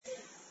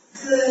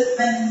คือ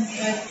มัน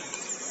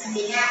จ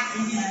ะยากนิ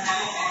ดนึงนะคะ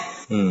อาจารย์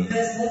คื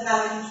อสมมติเรา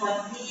เป็นคน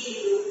ที่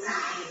รู้ก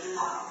ายตล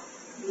อด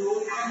รู้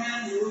ท่านั่ง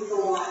รู้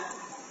ตัว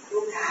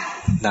รู้กาย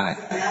ได้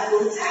แล้ว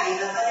รู้ใจ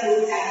แล้วก็ได้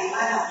รู้ใจว่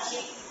าเราคิ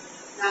ด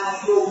เรา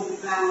ปรุง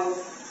เรา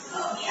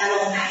มีอาร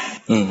มณ์ไหน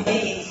ได้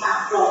เห็นความ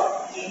โกรธ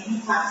เห็น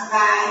ความสบ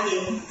ายเห็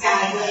นใจ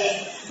ตัวเอง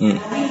เ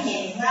ราไม่เห็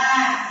นว่า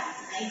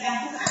ในการ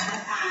ทุกขังหน้า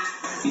ตา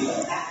เกิด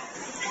แบบ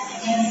อัน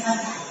นี้ไม่เข้า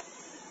ใจ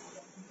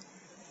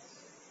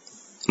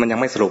มันยั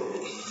งไม่สรุป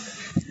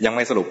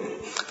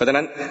เพราะฉะ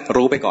นั้น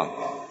รู้ไปก่อน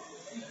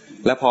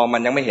แล้วพอมั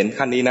นยังไม่เห็น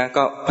ขั้นนี้นะ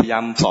ก็พยายา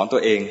มสอนตั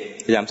วเอ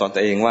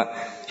งว่า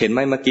เห็นไหม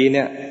เมื่อกี้เ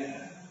นี่ย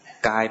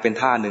กายเป็น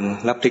ท่าหนึ่ง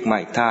แล้วพลิกมา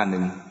อีกท่าหนึ่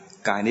ง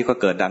กายนี้ก็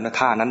เกิดดับแล้ว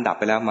ท่านั้นดับ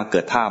ไปแล้วมาเกิ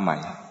ดท่าใหม่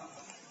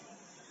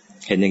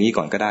เห็นอย่างนี้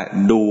ก่อนก็ได้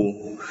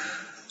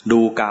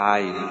ดูกาย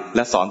แล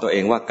ะสอนตัวเอ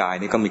งว่ากาย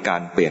นี้ก็มีกา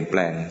รเปลี่ยนแปล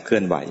งเคลื่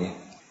อนไหว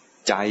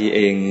ใจเอ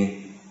ง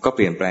ก็เป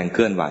ลี่ยนแปลงเค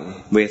ลื่อนไหว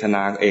เวทน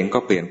าเองก็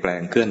เปลี่ยนแปล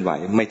งเคลื่อนไหว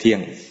ไม่เที่ย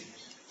ง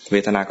เว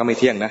ทนาก็ไม่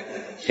เที่ยงนะ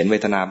เห็นเว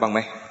ทนาบ้างไหม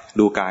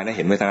ดูกายนะเ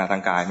ห็นเวทนาทา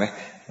งกายไหม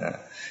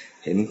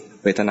เห็น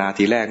เวทนา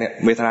ทีแรกเนี่ย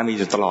เวทนามีอ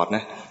ยู่ตลอดน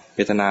ะเว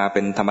ทนาเ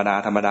ป็นธรร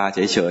มดาเ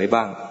ฉยๆ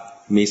บ้าง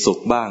มีสุข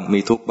บ้างมี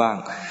ทุกข์บ้าง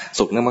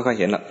สุขเนี่ยไม่ค่อย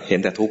เห็นหรอกเห็น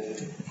แต่ทุกข์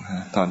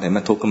ตอนเห็น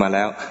มันทุกข์ขึ้นมาแ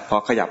ล้วพอ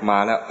ขยับมา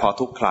แล้วพอ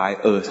ทุกข์คลาย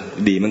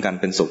ดีเหมือนกัน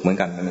เป็นสุขเหมือน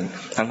กัน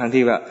ทั้ง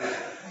ที่ว่า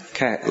แ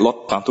ค่ลด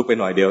ความทุกข์ไป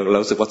หน่อยเดียวเรา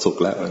รู้สึกว่าสุข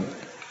แล้ว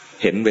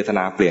เห็นเวทน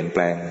าเปลี่ยนแป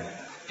ลง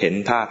เห็น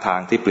ท่าทาง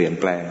ที่เปลี่ยน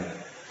แปลง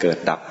เกิด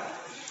ดับ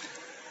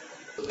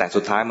แต่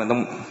สุดท้ายมันต้อ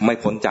งไม่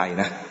พ้นใจ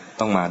นะ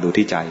ต้องมาดู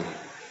ที่ใจ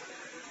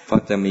เพรา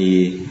ะจะมี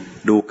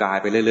ดูกาย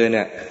ไปเรื่อยๆเ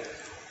นี่ย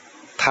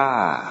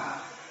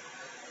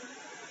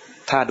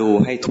ถ้าดู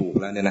ให้ถูก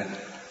แล้วเนี่ยนะ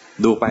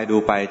ดู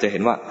ไปจะเห็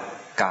นว่า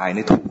กาย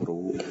นี่ถูก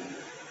รู้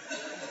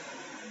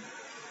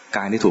ก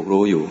ายนี่ถูก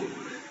รู้อยู่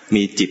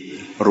มีจิต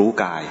รู้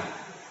กาย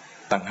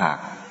ต่างหาก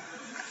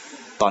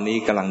ตอนนี้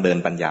กำลังเดิน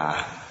ปัญญา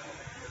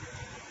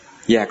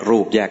แยกรู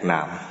ปแยกน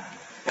าม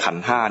ขัน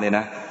ธ์ห้าเนี่ยน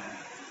ะ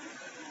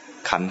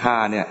ขันธ์ห้า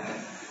เนี่ย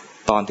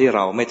ตอนที่เร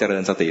าไม่เจริ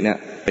ญสติเนี่ย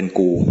เป็น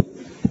กู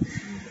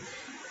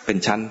เป็น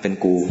ชั้นเป็น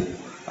กู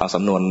เอาส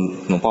ำนวน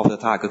หลวงพ่อพุทธ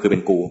ทาสก็คือเป็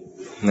นกู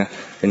นะ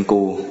เป็น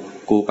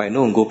กูไป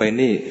นู่นกูไป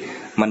นี่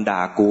มันด่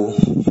ากู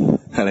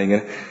อะไรเ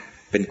งี้ย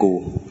เป็นกู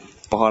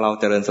พอเรา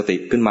เจริญสติ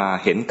ขึ้นมา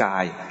เห็นกา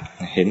ยต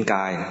อนเห็น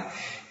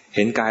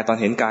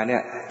กายเนี่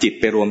ยจิต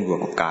ไปรวมอยู่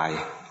กับกาย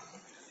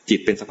จิต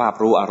เป็นสภาพ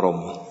รู้อารม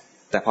ณ์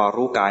แต่พอ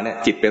รู้กายเนี่ย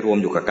จิตไปรวม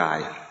อยู่กับกาย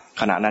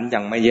ขณะนั้นยั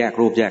งไม่แยก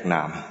รูปแยกน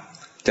าม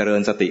เจริ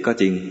ญสติก็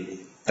จริง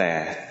แต่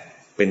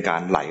เป็นกา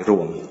รไหลร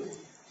วม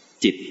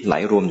จิตไหล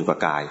รวมอยู่กับ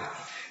กาย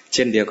เ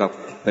ช่นเดียวกับ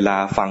เวลา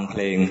ฟังเพ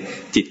ลง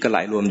จิตก็ไหล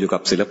รวมอยู่กั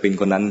บศิลปิน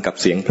คนนั้นกับ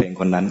เสียงเพลง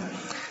คนนั้น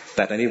แ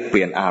ต่ตอนนี้เป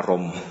ลี่ยนอาร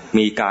มณ์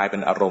มีกายเป็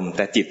นอารมณ์แ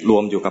ต่จิตรว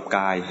มอยู่กับก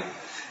าย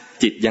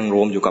จิตยังร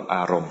วมอยู่กับอ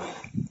ารมณ์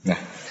นะ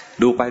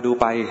ดู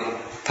ไป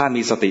ถ้า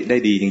มีสติได้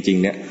ดีจริง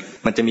ๆเนี่ย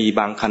มันจะมี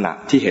บางขณะ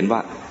ที่เห็นว่า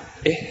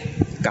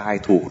กาย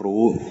ถูก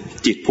รู้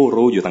จิตผู้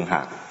รู้อยู่ต่างห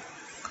าก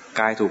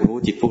กายถูกรู้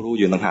จิตผู้รู้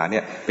อยู่ต่างหากเ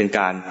นี่ยเป็นก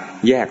าร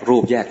แยกรู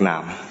ปแยกนา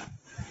ม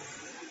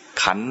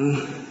ขันธ์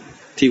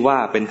ที่ว่า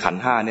เป็นขัน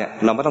ธ์ห้าเนี่ย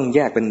เราไม่ต้องแย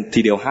กเป็นที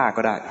เดียวห้า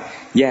ก็ได้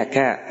แยกแ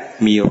ค่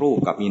มีรูป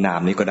กับมีนา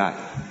มนี้ก็ได้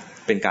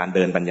เป็นการเ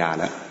ดินปัญญา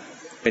แล้ว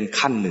เป็น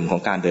ขั้นหนึ่งขอ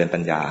งการเดินปั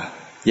ญญา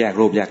แยก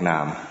รูปแยกนา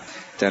ม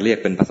จะเรียก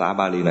เป็นภาษา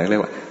บาลีหน่อยเรีย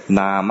กว่า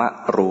นาม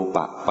รูป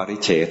ปริ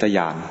เฉทญ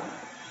าณ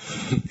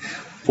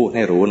พูดใ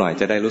ห้รู้หน่อย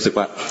จะได้รู้สึก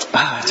ว่า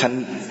ฉัน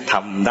ท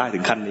ำได้ถึ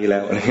งขั้นนี้แล้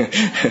ว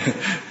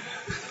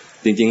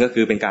จริงๆก็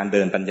คือเป็นการเ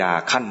ดินปัญญา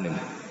ขั้นหนึ่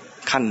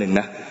ง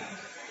นะ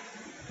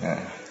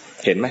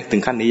เห็นไหมถึ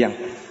งขั้นนี้ยัง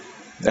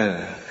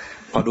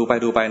พอดู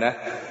ไปนะ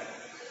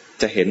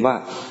จะเห็นว่า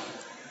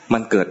มั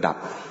นเกิดดับ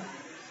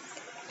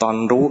ตอน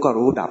รู้ก็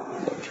รู้ดับ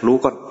รู้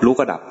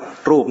ก็ดับ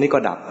รูปนี้ก็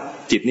ดับ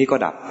จิตนี้ก็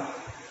ดับ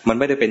มัน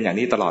ไม่ได้เป็นอย่าง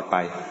นี้ตลอดไป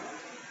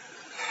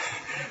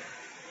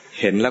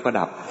เห็นแล้วก็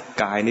ดับ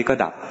กายนี้ก็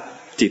ดับ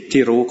จิต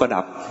ที่รู้ก็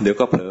ดับเดี๋ยว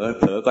ก็เผล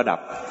อก็ดับ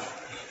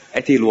ไ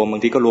อ้ที่รวมบา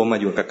งทีก็รวมมา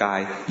อยู่กับกาย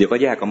เดี๋ยวก็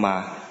แยกออกมา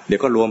เดี๋ยว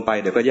ก็รวมไป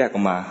เดี๋ยวก็แยกอ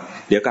อกมา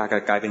เดี๋ยวกา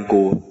ยเป็น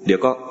กูเดี๋ยว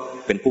ก็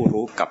เป็นผู้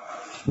รู้กับ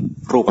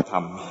รูปธรร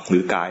มหรื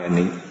อกายอัน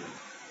นี้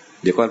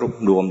เดี๋ยวก็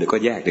รวมเดี๋ยวก็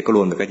แยกเดี๋ยวก็ร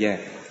วมเดี๋ยวก็แยก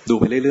ดู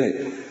ไปเรื่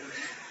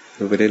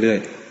อย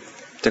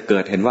ๆจะเกิ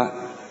ดเห็นว่า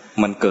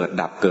มันเกิด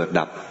ดับ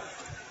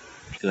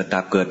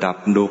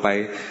ดูไป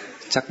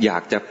ชักอยา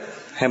กจะ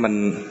ให้มัน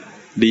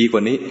ดีกว่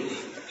านี้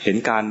เห็น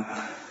การ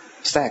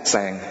แทรกแซ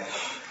ง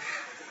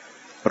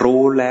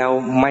รู้แล้ว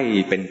ไม่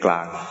เป็นกล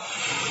าง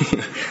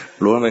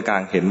รู้แล้วเป็นกลา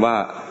งเห็นว่า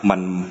มั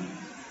น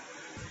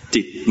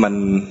จิตมัน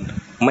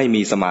ไม่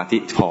มีสมาธิ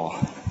พอ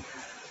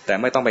แต่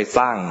ไม่ต้องไปส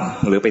ร้าง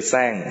หรือไปแซ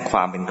งคว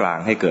ามเป็นกลาง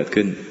ให้เกิด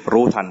ขึ้น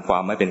รู้ทันควา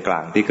มไม่เป็นกลา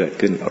งที่เกิด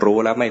ขึ้นรู้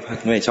แล้ว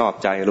ไม่ชอบ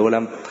ใจรู้แล้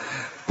ว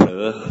เผล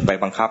อไป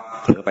บังคับ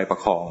เผลอไปประ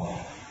คอง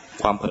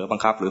ความเผลอบัง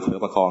คับหรือเผลอ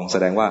ประคองแส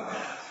ดงว่า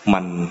มั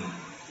น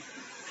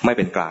ไม่เ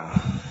ป็นกลาง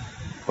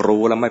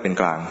รู้แล้วไม่เป็น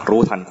กลาง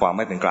รู้ทันความไ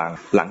ม่เป็นกลาง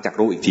หลังจาก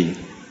รู้อีกที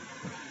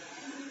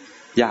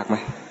ยากไหม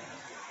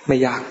ไม่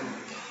ยาก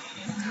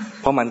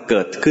เพราะมันเ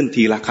กิดขึ้น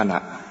ทีละขณะ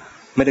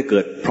ไม่ได้เกิ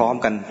ดพร้อม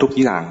กันทุก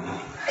อย่าง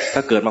ถ้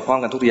าเกิดมาพร้อม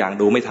กันทุกอย่าง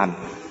ดูไม่ทัน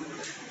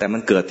แต่มั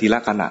นเกิดทีละ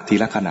ขณ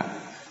ะ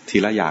ที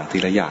ละอย่างที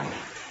ละอย่าง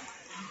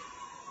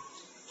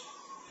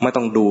ไม่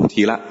ต้องดู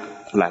ทีละ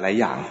หลายๆ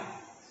อย่าง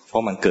เพรา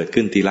ะมันเกิด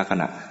ขึ้นทีละข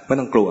ณะไม่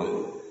ต้องกลัว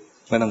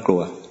ไม่ต้องกลั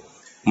ว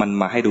มัน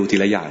มาให้ดูที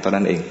ละอย่างเท่า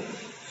นั้นเอง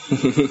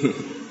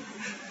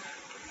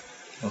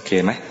โอเค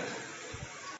ไหม